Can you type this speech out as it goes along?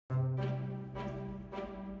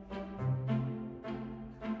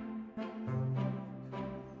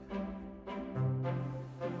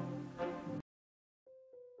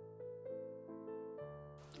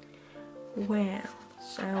Well,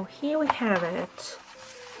 so here we have it,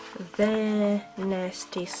 the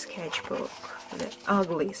nasty sketchbook, the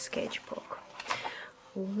ugly sketchbook.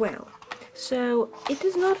 Well, so it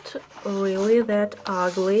is not really that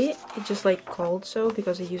ugly, it's just like called so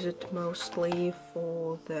because I use it mostly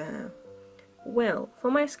for the, well,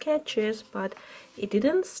 for my sketches, but it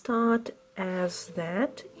didn't start as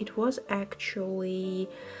that. It was actually,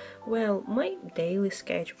 well, my daily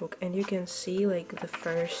sketchbook, and you can see like the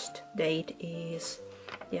first date is,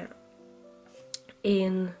 yeah,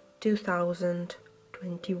 in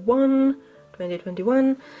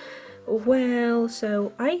 2021. Well,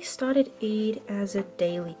 so I started it as a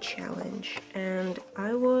daily challenge, and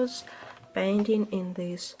I was painting in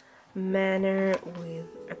this manner with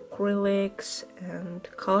acrylics and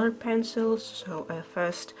colored pencils. So I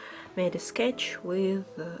first made a sketch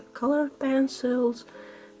with colored pencils,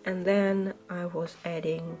 and then I was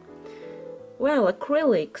adding, well,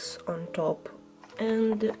 acrylics on top,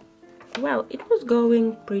 and well, it was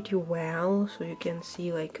going pretty well. So you can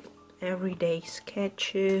see like everyday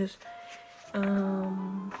sketches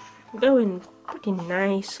going pretty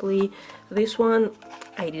nicely. This one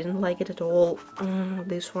I didn't like it at all.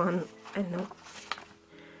 This one, I don't know,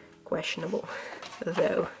 questionable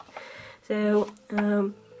though. So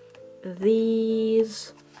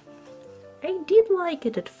these I did like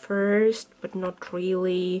it at first, but not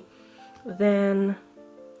really. Then,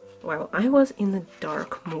 well, I was in a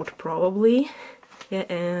dark mood probably, yeah,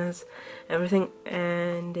 as everything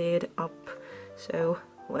ended up so,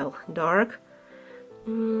 well, dark.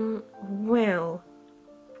 Well,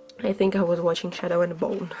 I think I was watching Shadow and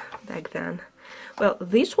Bone back then. Well,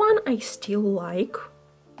 this one I still like.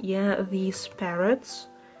 Yeah, these parrots.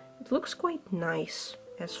 It looks quite nice,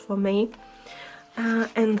 as for me.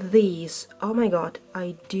 And these, oh my god,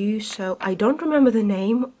 I don't remember the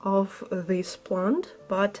name of this plant,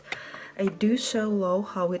 but I do so love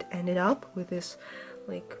how it ended up with this,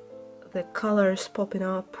 like, the colors popping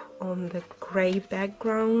up on the grey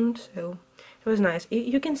background, so it was nice.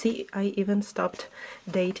 You can see I even stopped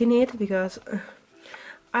dating it because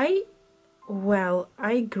I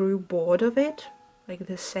grew bored of it, like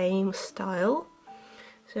the same style.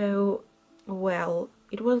 So, well,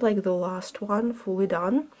 it was like the last one fully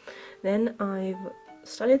done. Then I've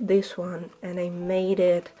started this one and I made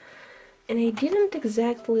it, and I didn't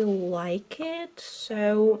exactly like it.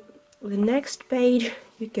 So the next page,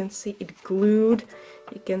 you can see it glued.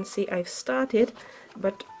 You can see I've started,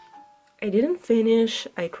 but I didn't finish.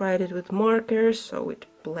 I tried it with markers, so it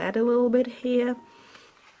bled a little bit here.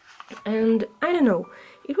 And I don't know,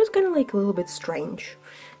 it was kind of like a little bit strange.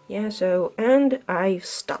 Yeah, so, and I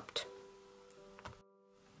stopped.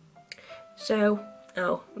 So,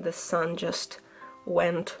 oh, the sun just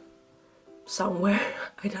went somewhere.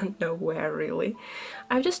 I don't know where really.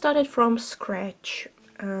 I've just started from scratch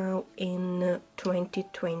in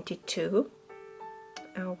 2022.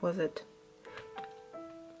 Was it?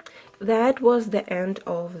 That was the end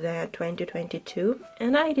of the 2022,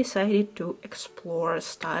 and I decided to explore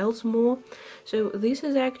styles more. So this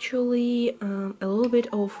is actually a little bit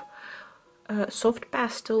of soft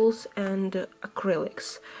pastels and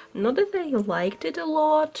acrylics. Not that I liked it a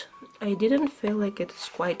lot, I didn't feel like it's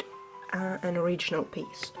quite an original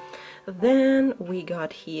piece. Then we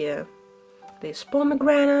got here this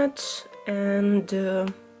pomegranate, and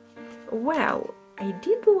well, I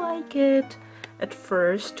did like it at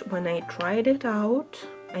first when I tried it out.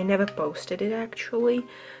 I never posted it actually.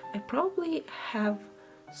 I probably have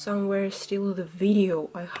somewhere still the video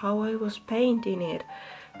of how I was painting it,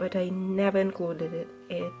 but I never included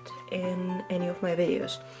it in any of my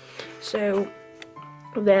videos. So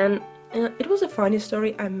then it was a funny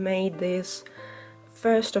story. I made this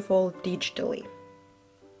first of all digitally.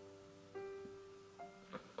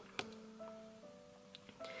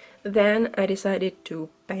 Then I decided to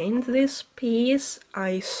paint this piece.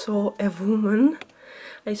 I saw a woman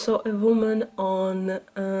on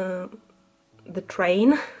the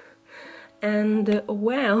train, and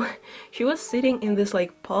well, she was sitting in this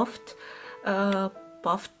like puffed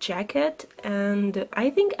jacket, and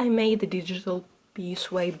I think I made the digital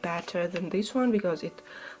piece way better than this one because it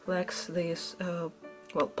lacks this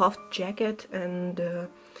well, puffed jacket, and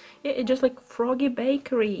yeah, it's just like Froggy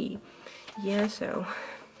Bakery. Yeah, so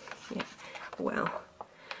yeah, well,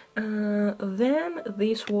 then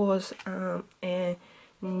this was a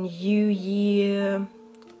New Year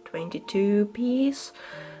 22 piece,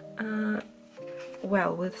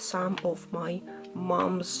 well, with some of my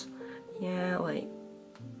mom's, yeah, like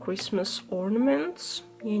Christmas ornaments,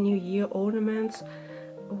 yeah, New Year ornaments.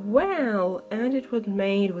 Well, and it was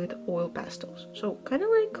made with oil pastels, so kind of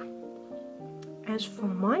like as for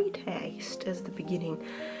my taste as the beginning,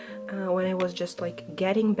 when I was just like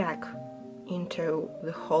getting back into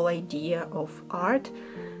the whole idea of art,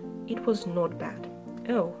 it was not bad.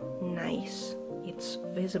 Oh, nice, it's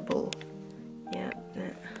visible. Yeah,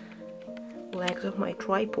 the legs of my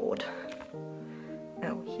tripod.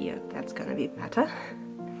 Oh, here, that's gonna be better.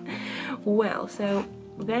 Well, so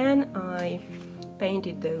then I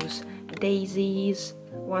painted those daisies,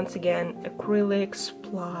 once again acrylics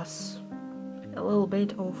plus a little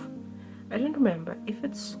bit of, I don't remember if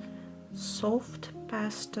it's soft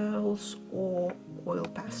pastels or oil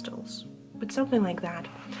pastels, but something like that.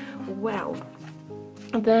 Well,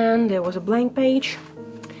 then there was a blank page,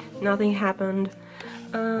 nothing happened.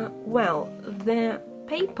 Well, the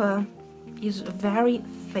paper is very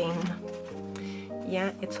thin.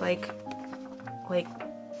 Yeah, it's like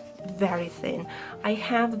very thin. I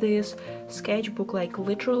have this sketchbook like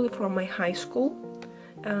literally from my high school.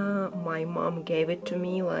 My mom gave it to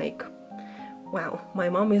me, like, well, my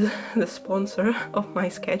mom is the sponsor of my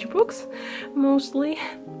sketchbooks, mostly.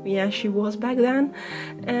 Yeah, she was back then.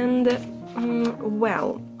 And,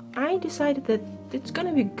 well, I decided that it's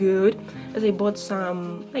gonna be good, as I bought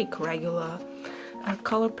some, like, regular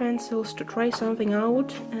color pencils to try something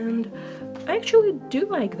out, and I actually do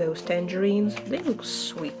like those tangerines, they look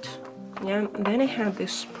sweet. Yeah, then I have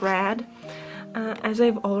this spread. As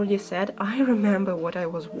I've already said, I remember what I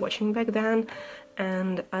was watching back then,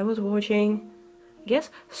 and I was watching, I guess,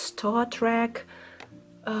 Star Trek,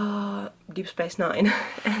 Deep Space Nine,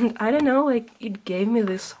 and I don't know, like, it gave me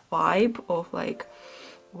this vibe of, like,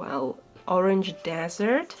 well, orange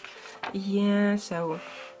desert. Yeah, so,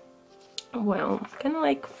 well, kind of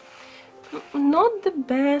like, not the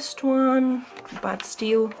best one, but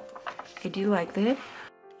still, I did like that.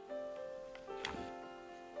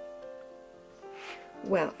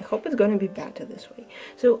 Well, I hope it's gonna be better this way.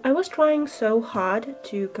 So I was trying so hard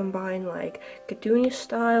to combine like cartoonish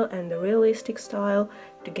style and the realistic style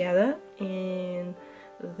together in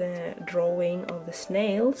the drawing of the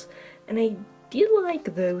snails, and I did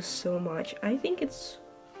like those so much. I think it's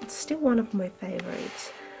still one of my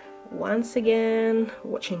favorites. Once again,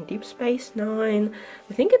 watching Deep Space Nine,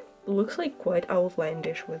 I think it looks like quite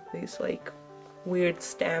outlandish with these like weird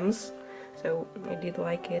stems, so I did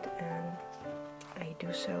like it, and I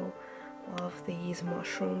do so love these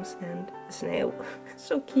mushrooms and the snail.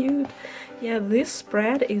 So cute. Yeah, this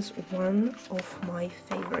spread is one of my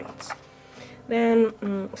favorites. Then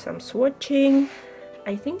some swatching.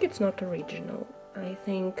 I think it's not original. I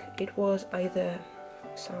think it was either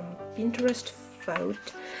some Pinterest photo.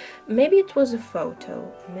 Maybe it was a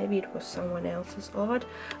photo, maybe it was someone else's art.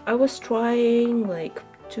 I was trying like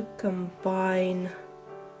to combine,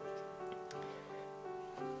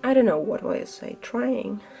 I don't know what was I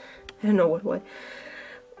trying. I don't know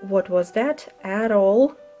what was that at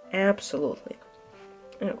all. Absolutely.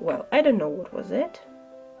 Well, I don't know what was it.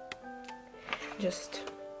 Just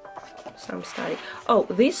some study. Oh,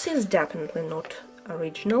 this is definitely not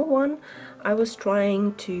original one. I was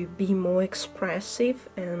trying to be more expressive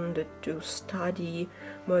and to study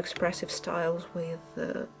more expressive styles with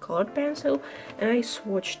the colored pencil, and I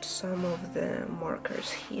swatched some of the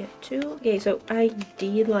markers here too. Okay, so I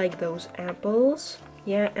did like those apples,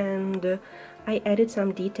 yeah, and I added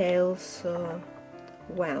some details,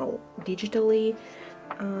 well, digitally,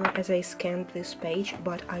 as I scanned this page,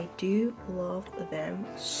 but I do love them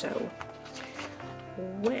so.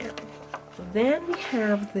 Well, then we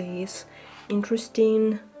have this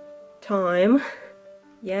interesting time.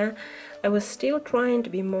 Yeah, I was still trying to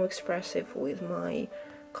be more expressive with my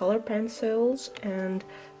color pencils, and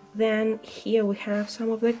then here we have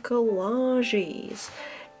some of the collages.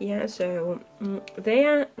 Yeah, so they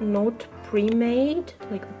are not pre-made,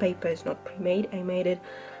 like the paper is not pre-made. I made it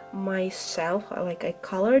myself, like I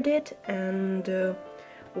colored it, and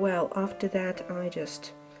well, after that I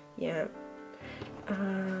just, yeah,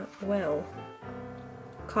 well,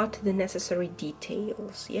 cut the necessary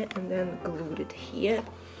details, yeah, and then glued it here.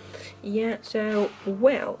 Yeah, so,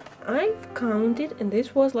 well, I've counted, and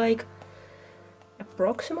this was like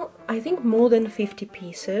approximate, I think more than 50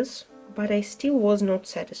 pieces, but I still was not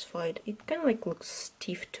satisfied. It kind of like looks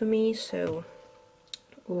stiff to me, so,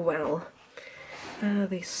 well,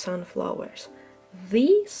 these sunflowers.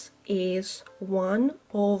 This is one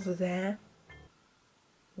of the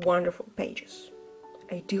wonderful pages.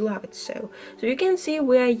 I do love it so. So you can see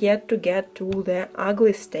we are yet to get to the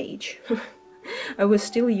ugly stage. I was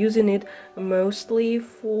still using it mostly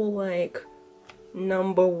for like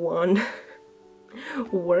 #1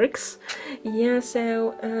 works. Yeah,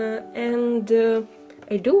 so and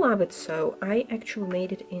I do love it so. I actually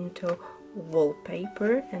made it into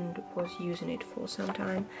wallpaper and was using it for some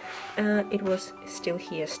time. It was Still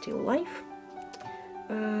Here, Still Life.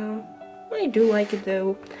 I do like it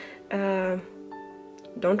though.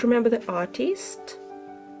 Don't remember the artist.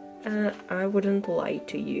 I wouldn't lie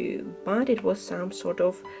to you, but it was some sort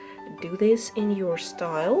of do this in your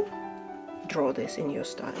style, draw this in your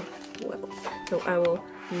style. Well, so I will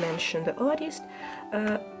mention the artist.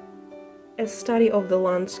 A study of the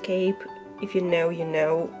landscape. If you know, you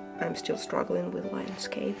know. I'm still struggling with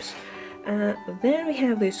landscapes. Then we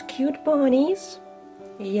have these cute bunnies.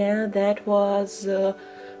 Yeah, that was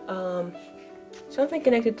something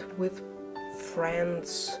connected with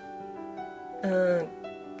Friends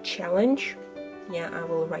challenge. Yeah, I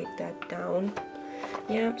will write that down.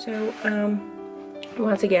 Yeah, so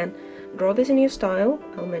once again, draw this in your style.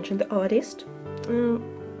 I'll mention the artist.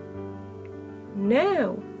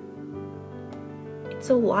 No, it's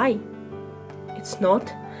a lie. It's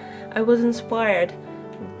not. I was inspired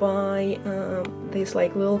by this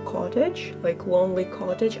like little cottage, like lonely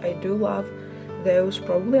cottage. I do love those,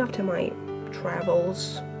 probably after my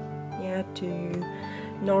travels, yeah, to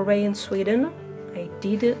Norway and Sweden. I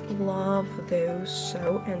did love those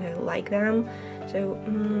so, and I like them. So,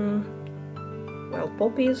 well,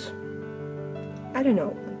 poppies, I don't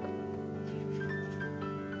know.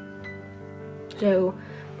 So,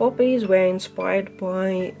 poppies were inspired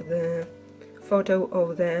by the photo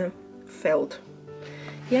of the field.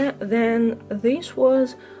 Yeah, then this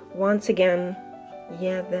was once again,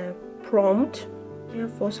 yeah, the prompt, yeah,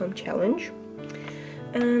 for some challenge.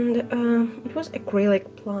 And it was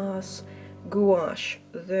acrylic plus gouache,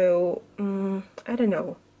 though I don't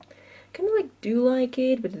know, kind of like do like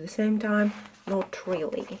it, but at the same time not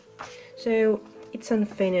really. So it's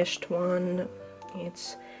unfinished one.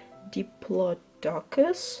 It's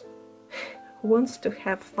Diplodocus, who wants to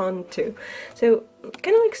have fun too. So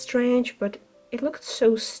kind of like strange, but it looked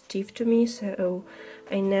so stiff to me, so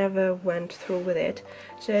I never went through with it.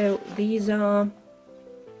 So these are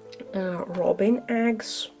robin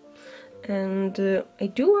eggs, and I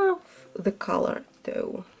do love the color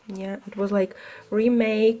though. Yeah, it was like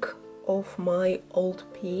remake of my old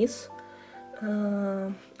piece.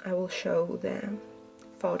 I will show the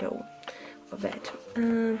photo of that.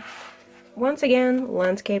 Once again,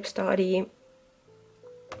 landscape study.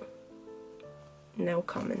 No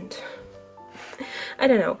comment. I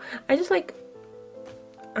don't know, I just like,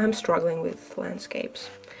 I'm struggling with landscapes.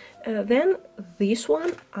 Then this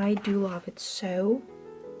one, I do love it so,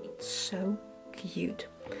 it's so cute.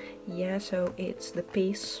 Yeah, so it's the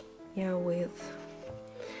piece, yeah, with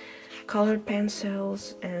colored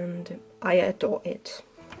pencils, and I adore it.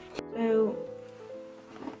 So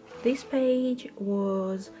this page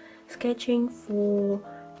was sketching for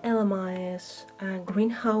LMI's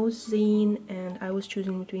greenhouse zine, and I was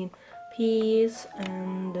choosing between peas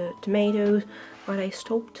and tomatoes, but I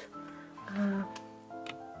stopped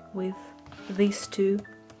with these two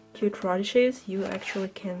cute radishes. You actually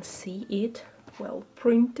can see it well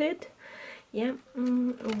printed. Yeah,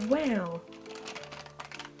 well,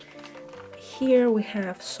 here we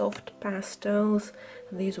have soft pastels.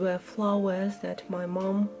 These were flowers that my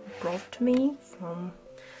mom brought to me from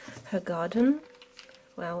her garden.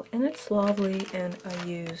 Well, and it's lovely, and I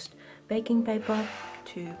used baking paper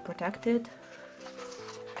to protect it.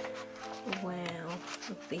 Well,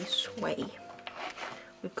 this way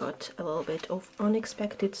we've got a little bit of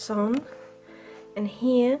unexpected sun, and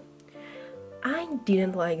here I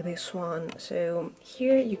didn't like this one. So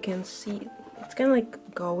here you can see it's kind of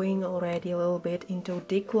like going already a little bit into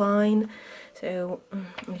decline, so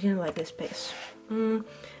I didn't like this piece. Then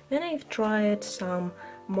I've tried some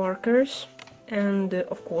markers, and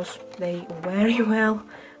of course they very well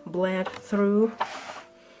bled through.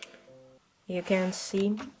 You can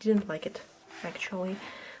see, didn't like it actually.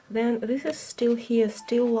 Then this is Still Here,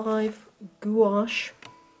 Still Life gouache.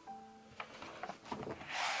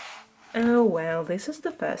 Oh well, this is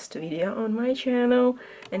the first video on my channel,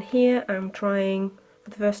 and here I'm trying for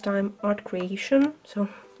the first time art creation. So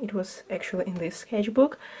it was actually in this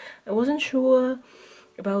sketchbook. I wasn't sure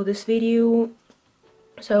about this video,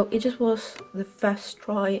 so it just was the first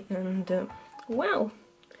try, and well,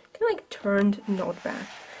 kind of like turned not bad.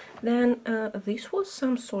 Then this was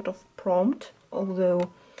some sort of prompt,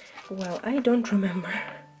 although, well, I don't remember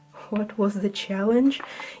what was the challenge.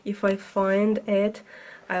 If I find it,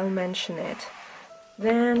 I'll mention it.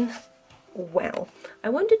 Then, well, I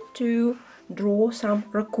wanted to draw some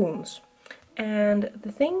raccoons, and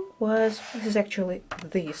the thing was, this is actually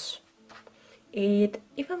this.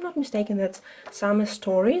 If I'm not mistaken, that's Summer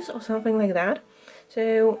Stories or something like that.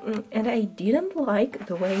 So, and I didn't like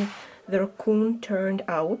the way the raccoon turned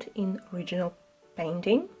out in original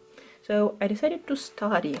painting. So I decided to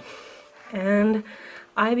study, and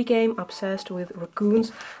I became obsessed with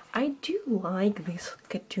raccoons. I do like this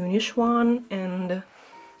cartoonish one, and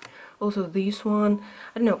also this one.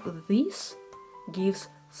 I don't know, this gives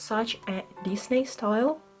such a Disney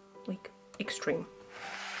style, like extreme.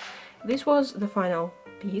 This was the final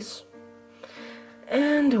piece,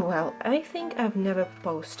 and well, I think I've never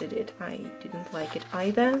posted it. I didn't like it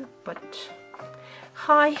either, but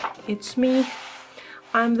hi, it's me.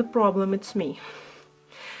 I'm the problem, it's me.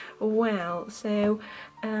 Well, so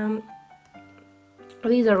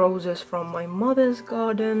these are roses from my mother's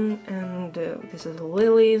garden, and this is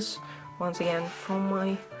lilies, once again from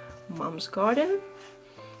my mom's garden.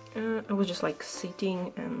 I was just like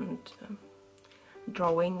sitting and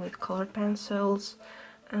drawing with colored pencils.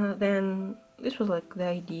 Then this was like the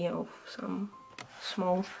idea of some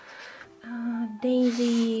small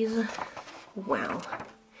daisies. Well,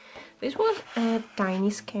 this was a tiny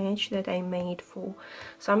sketch that I made for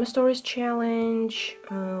Summer Stories Challenge.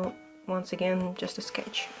 Once again, just a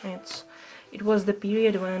sketch. It was the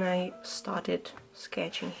period when I started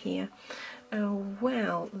sketching here.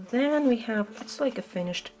 Well, then we have, it's like a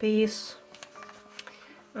finished piece.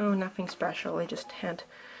 Oh, nothing special, I just had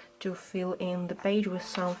to fill in the page with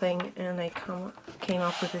something, and I came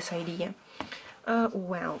up with this idea.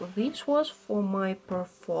 Well, this was for my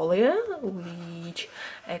portfolio, which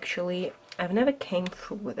actually I've never came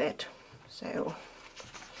through with it, so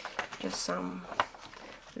just some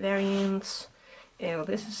variants. Oh,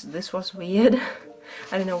 this was weird.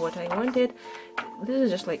 I don't know what I wanted. This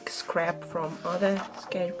is just like scrap from other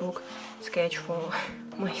sketch for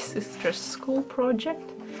my sister's school project.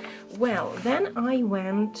 Well, then I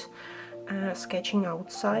went sketching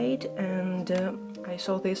outside, and I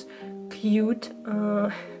saw these cute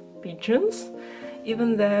pigeons,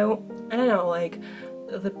 even though, I don't know, like,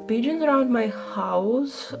 the pigeons around my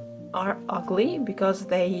house are ugly because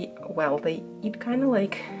they eat kind of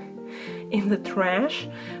like in the trash,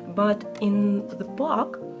 but in the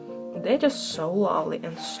park they're just so lovely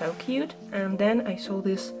and so cute. And then I saw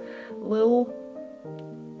this little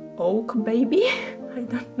oak baby. I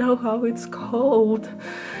don't know how it's called.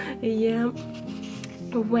 Yeah,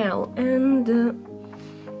 well, and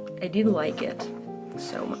I did like it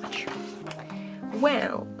so much.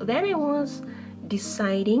 Well, then I was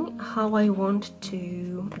deciding how I want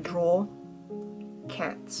to draw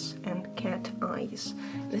cats and cat eyes.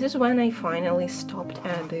 This is when I finally stopped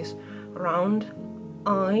at these round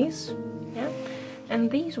eyes, yeah, and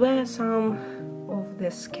these were some of the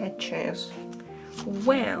sketches.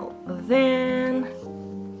 Well, then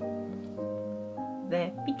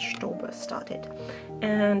the Peachtober started,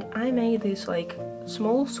 and I made these like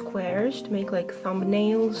small squares to make like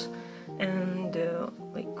thumbnails and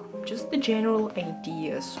like just the general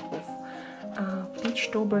ideas of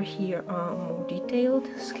Peachtober. Here are more detailed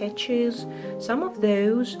sketches. Some of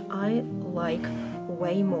those I like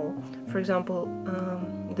way more. For example,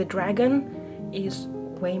 the dragon is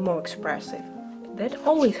way more expressive. That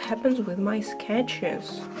always happens with my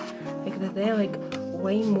sketches, like that they're like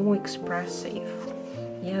way more expressive,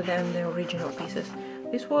 yeah, than the original pieces.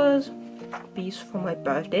 This was a piece for my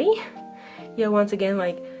birthday. Yeah, once again,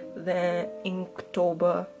 like the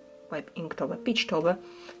Inktober, Peachtober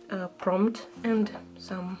prompt and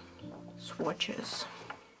some swatches.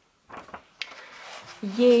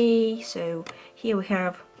 Yay! So here we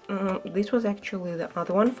have, this was actually the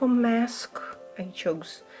other one for mask. I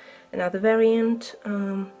chose another variant,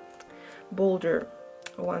 Boulder.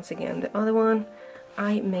 Once again, the other one,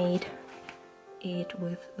 I made it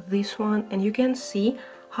with this one, and you can see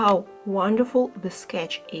how wonderful the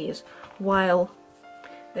sketch is, while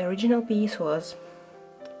the original piece was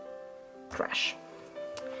trash.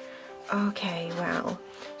 Okay, well,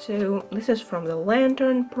 so this is from the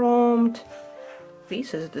lantern prompt.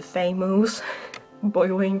 This is the famous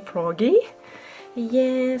boiling froggy.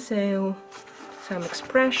 Yeah, so some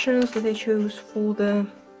expressions that I chose for the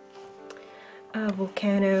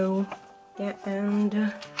volcano. Yeah,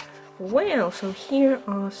 and well, so here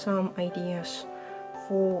are some ideas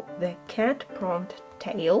for the cat prompt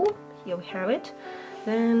tail. Here we have it.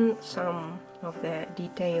 Then some of the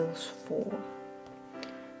details for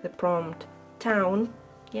the prompt town.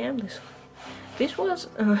 Yeah, this was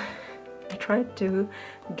I tried to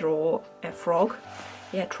draw a frog.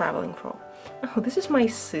 Yeah, traveling frog. Oh, this is my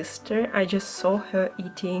sister. I just saw her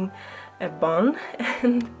eating a bun,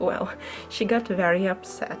 and well, she got very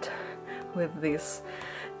upset with this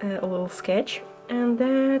little sketch. And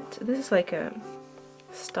this is like a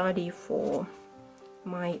study for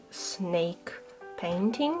my snake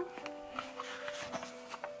painting.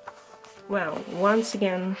 well, once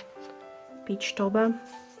again, peach toba.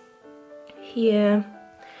 Here,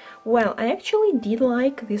 well, I actually did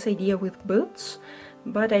like this idea with boots,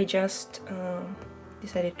 but I just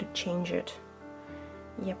decided to change it.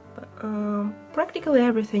 Yep, practically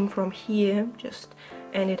everything from here just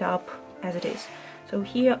ended up as it is. So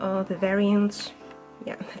here are the variants.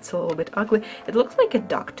 Yeah, that's a little bit ugly. It looks like a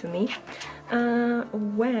duck to me.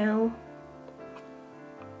 Well,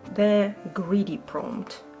 the greedy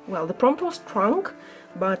prompt. Well, the prompt was trunk,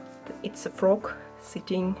 but it's a frog,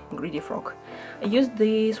 sitting greedy frog. I used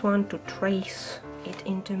this one to trace it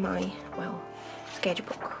into my, well,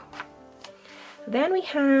 sketchbook. Then we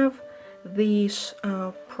have this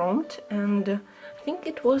prompt, and I think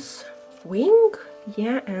it was wing,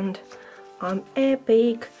 yeah, and I'm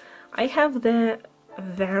epic. I have the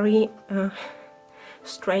very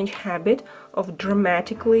strange habit of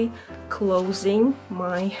dramatically closing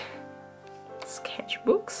my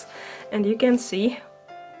sketchbooks, and you can see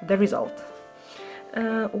the result.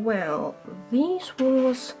 Well, this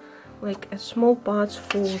was like a small parts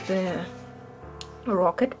for the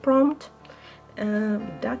rocket prompt.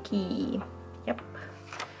 Ducky. Yep.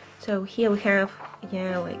 So here we have,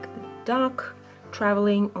 yeah, like the duck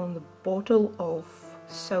traveling on the bottle of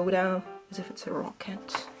soda as if it's a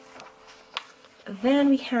rocket. Then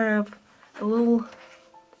we have a little,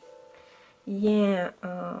 yeah,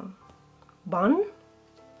 bun,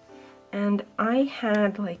 and I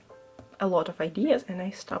had like a lot of ideas and I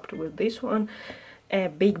stopped with this one. A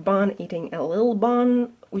big bun eating a little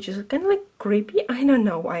bun, which is kind of like creepy. I don't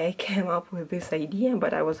know why I came up with this idea,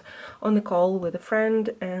 but I was on the call with a friend,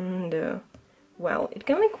 and well, it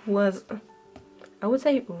kind of like was, I would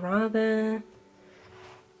say, rather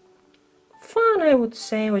fun, I would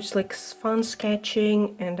say, which is like fun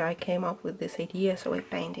sketching, and I came up with this idea, so I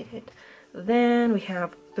painted it. Then we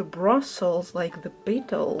have the Brussels, like the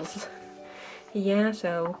Beatles. Yeah,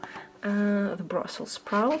 so the Brussels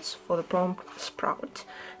sprouts for the prompt sprout.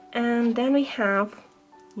 And then we have,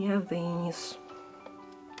 yeah, these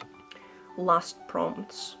last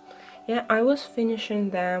prompts. Yeah, I was finishing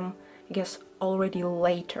them, I guess, already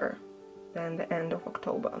later than the end of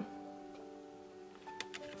October.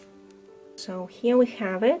 So here we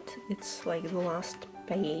have it. It's like the last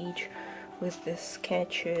page with the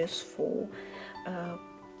sketches for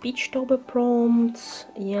peach toba prompts,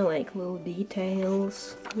 yeah, like little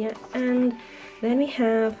details, yeah, and then we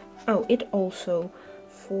have, oh, it also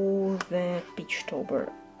for the peach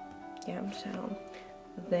toba, yeah, so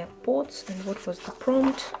the pots, and what was the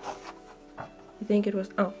prompt? I think it was,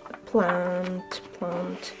 oh, plant,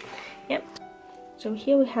 yep. So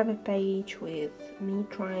here we have a page with me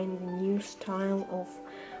trying the new style of,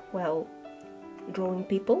 well, drawing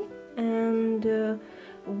people, and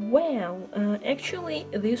well, actually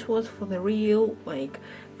this was for the real, like,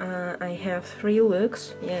 I have 3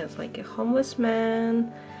 looks, yeah, it's like a homeless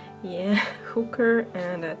man, yeah, hooker,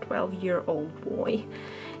 and a 12-year-old boy,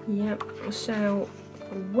 yeah, so,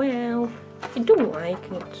 well, I do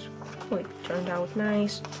like it, like, turned out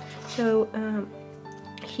nice. So,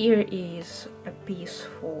 here is a piece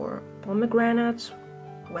for pomegranates,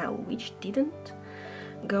 well, which didn't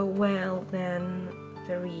go well. Then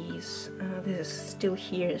there is, this is still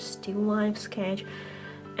here, still life sketch,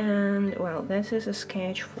 and well, this is a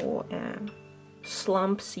sketch for a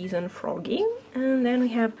slump season froggy, and then we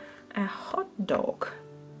have a hot dog.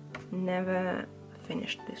 Never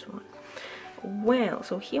finished this one. Well,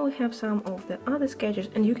 so here we have some of the other sketches,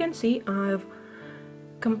 and you can see I've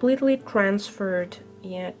completely transferred,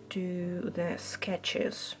 yeah, to the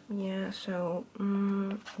sketches, yeah, so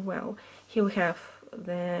well, here we have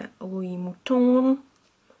the Louis Mouton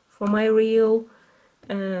for my real,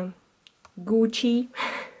 Gucci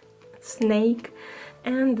snake,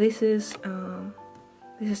 and this is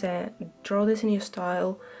a Draw This in Your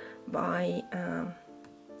Style by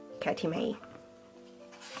Katie May.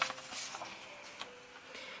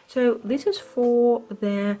 So this is for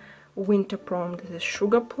the winter prompt. This is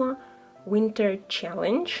Sugar Plum Winter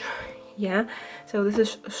Challenge. Yeah, so this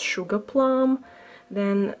is Sugar Plum.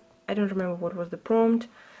 Then I don't remember what was the prompt.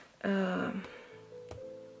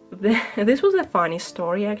 This was a funny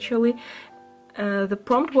story actually. The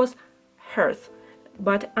prompt was hearth,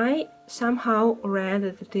 but I somehow read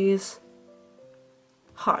that it is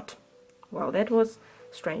hot. Well, that was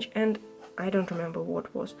strange, and I don't remember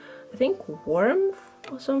what was. I think warmth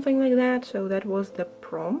or something like that. So that was the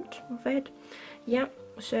prompt of it. Yeah,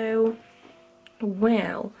 so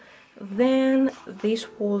well, then this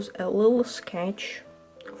was a little sketch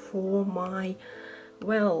for my,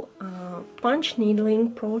 well, punch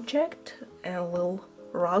needling project, a little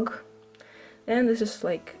rug, and this is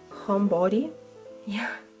like homebody,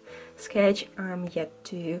 yeah, sketch. I'm yet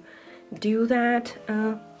to do that.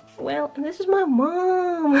 Well, this is my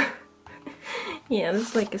mom. Yeah, this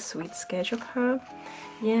is like a sweet sketch of her.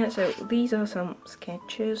 Yeah, so these are some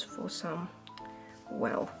sketches for some,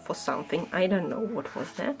 well, for something. I don't know what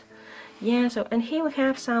was that. Yeah, so, and here we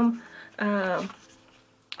have some, I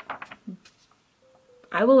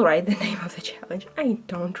will write the name of the challenge, I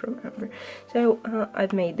don't remember. So,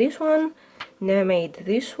 I've made this one, now made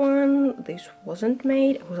this one, this wasn't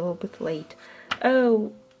made, I was a little bit late.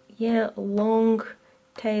 Oh, yeah,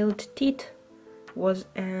 long-tailed teeth was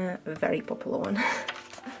a very popular one.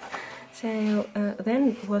 So,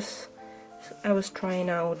 then I was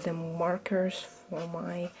trying out the markers for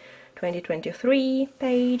my 2023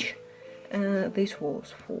 page. This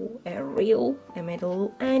was for a reel. I made a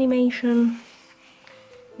little animation.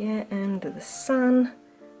 Yeah, and the sun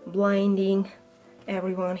blinding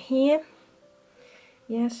everyone here.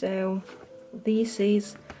 Yeah, so this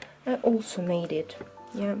is, I also made it.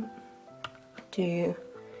 Yeah,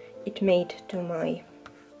 it made to my,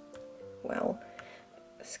 well,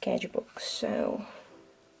 sketchbook. So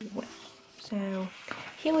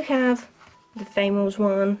here we have the famous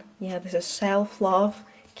one. Yeah, this is Self-Love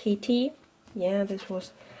Kitty. Yeah, this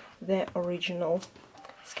was the original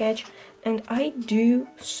sketch, and I do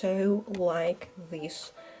so like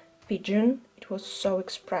this pigeon. It was so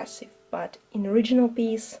expressive, but in original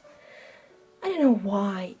piece, I don't know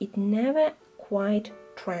why, it never quite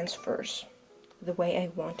transfers the way I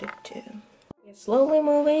want it to. We're slowly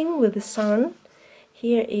moving with the sun.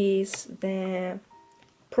 Here is the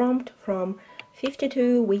prompt from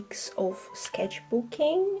 52 Weeks of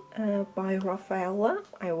Sketchbooking by Rafaela.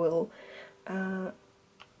 I will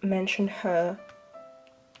mention her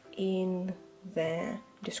in the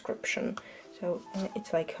description. So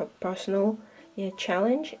it's like her personal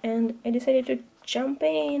challenge, and I decided to jump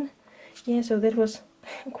in. Yeah, so that was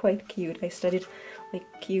quite cute. I studied like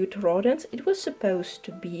cute rodents. It was supposed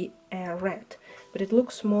to be a rat, but it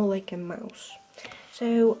looks more like a mouse.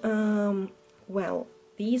 So, well,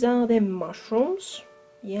 these are the mushrooms.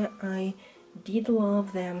 Yeah, I did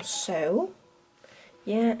love them so.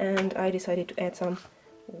 Yeah, and I decided to add some,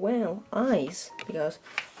 well, eyes, because,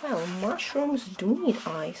 well, mushrooms do need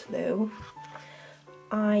eyes, though.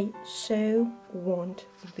 I so want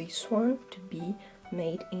this one to be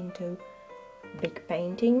made into big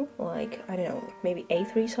painting, like, I don't know, like maybe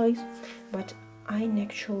A3 size, but I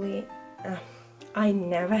never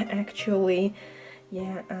actually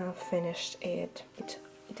finished it. It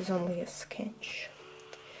is only a sketch.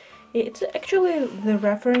 It's actually, the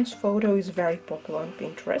reference photo is very popular on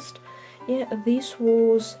Pinterest. Yeah, this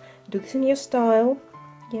was Do This in Your Style.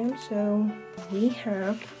 Yeah, so we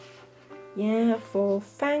have, yeah, for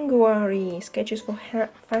February, sketches for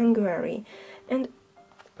February. And,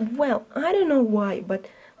 well, I don't know why, but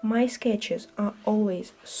my sketches are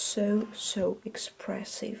always so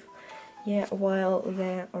expressive. Yeah, while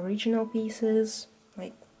the original pieces,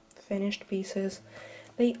 like finished pieces,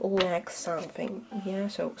 they lack something. Yeah,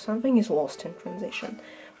 so something is lost in transition.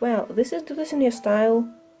 Well, this is Do This in Your Style.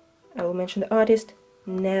 I will mention the artist.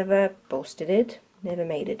 Never posted it, never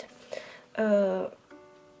made it. A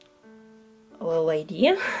little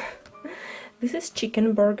idea. This is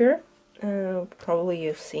Chicken Burger. Probably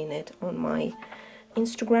you've seen it on my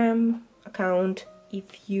Instagram account.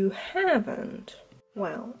 If you haven't,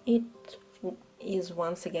 well, it is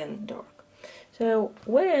once again dark. So,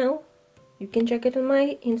 well, you can check it on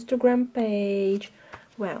my Instagram page.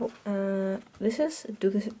 Well, this is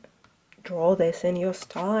Draw This in Your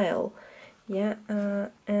Style. Yeah,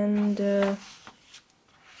 and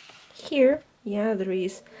here, yeah, there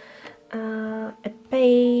is a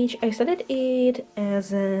page. I started it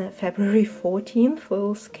as a February 14th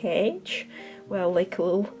little sketch. Well, like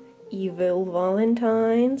little evil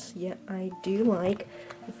Valentines. Yeah, I do like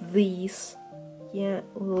these, yeah,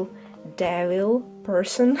 little devil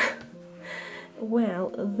person.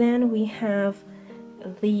 Well, then we have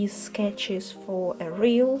these sketches for a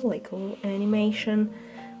reel, like a little animation.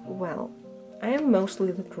 Well, I am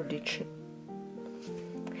mostly the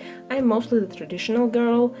traditional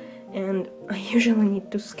girl, and I usually need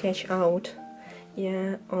to sketch out,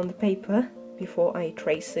 yeah, on the paper before I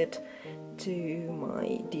trace it to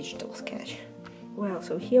my digital sketch. Well,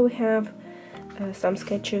 so here we have some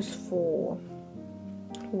sketches for,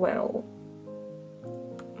 well,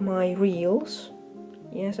 my reels.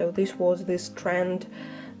 Yeah, so this was this trend,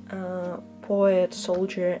 poet,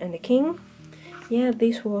 soldier, and a king. Yeah,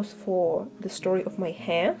 this was for the story of my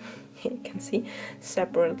hair. You can see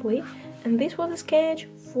separately. And this was a sketch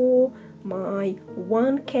for my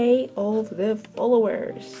 1K of the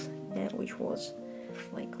followers, yeah, which was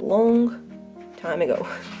like long time ago.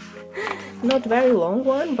 Not very long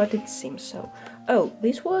one, but it seems so. Oh,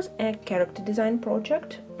 this was a character design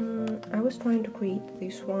project. I was trying to create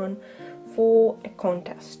this one for a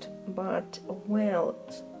contest, but well,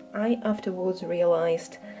 I afterwards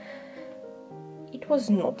realized it was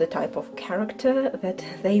not the type of character that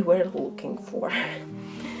they were looking for.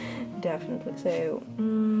 Definitely. So,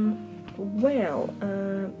 well,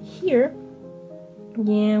 here,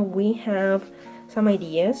 yeah, we have some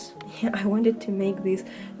ideas. Yeah, I wanted to make this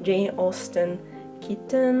Jane Austen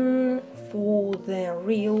kitten for the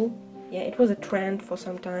real. Yeah, it was a trend for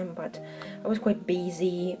some time, but I was quite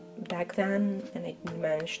busy back then and I didn't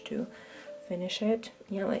manage to finish it.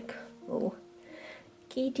 Yeah, like little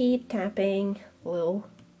kitty tapping little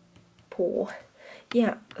paw.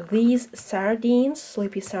 Yeah, these sardines,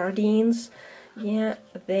 sleepy sardines, yeah,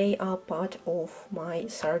 they are part of my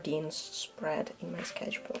sardines spread in my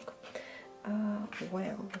sketchbook.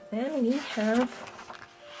 Well, then we have,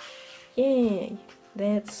 yay,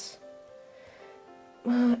 that's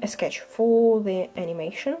a sketch for the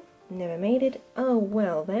animation. Never made it. Oh,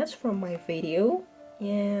 well, that's from my video.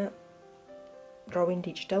 Yeah, drawing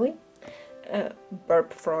digitally.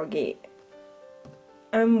 Burp Froggy.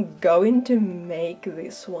 I'm going to make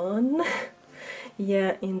this one.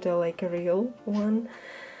 Yeah, into like a real one.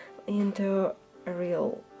 Into a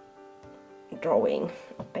real drawing,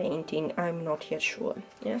 painting, I'm not yet sure.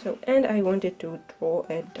 Yeah, so, and I wanted to draw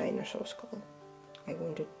a dinosaur skull. I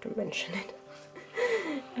wanted to mention it.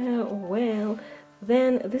 Well,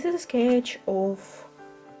 then this is a sketch of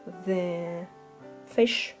the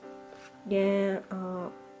fish, yeah,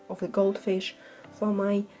 of the goldfish for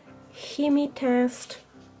my Hemi test,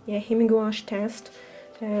 yeah, Hemi gouache test.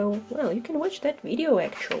 So, well, you can watch that video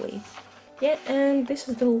actually. Yeah, and this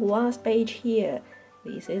is the last page here.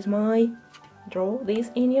 This is my draw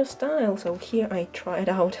this in your style. So here I tried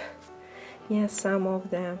out, yeah, some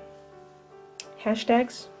of the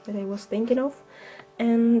hashtags that I was thinking of,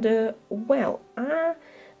 and well,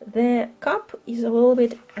 the cup is a little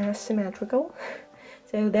bit asymmetrical,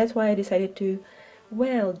 so that's why I decided to,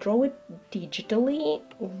 well, draw it digitally.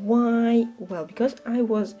 Why? Well, because I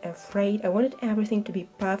was afraid, I wanted everything to be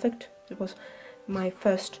perfect. It was my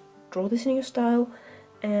first draw this in your style,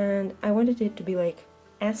 and I wanted it to be like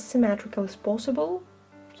as symmetrical as possible,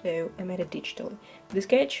 so I made it digitally. The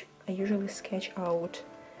sketch, I usually sketch out,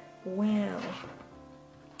 well,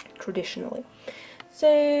 traditionally.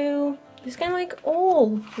 So this kind of like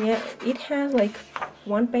all, yeah, it has like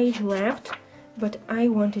one page left, but I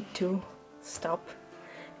wanted to stop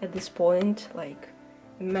at this point, like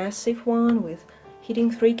a massive one with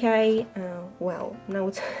hitting 3K. Well, now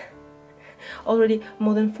it's already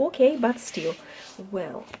more than 4K, but still.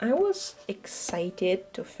 Well, I was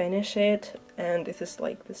excited to finish it, and this is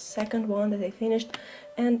like the second one that I finished,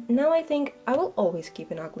 and now I think I will always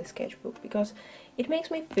keep an ugly sketchbook because it makes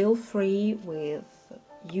me feel free with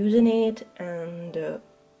using it, and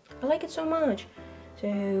I like it so much.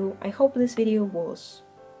 So I hope this video was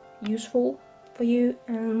useful for you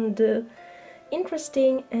and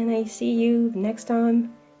interesting, and I see you next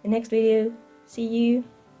time, the next video. See you.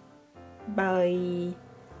 Bye.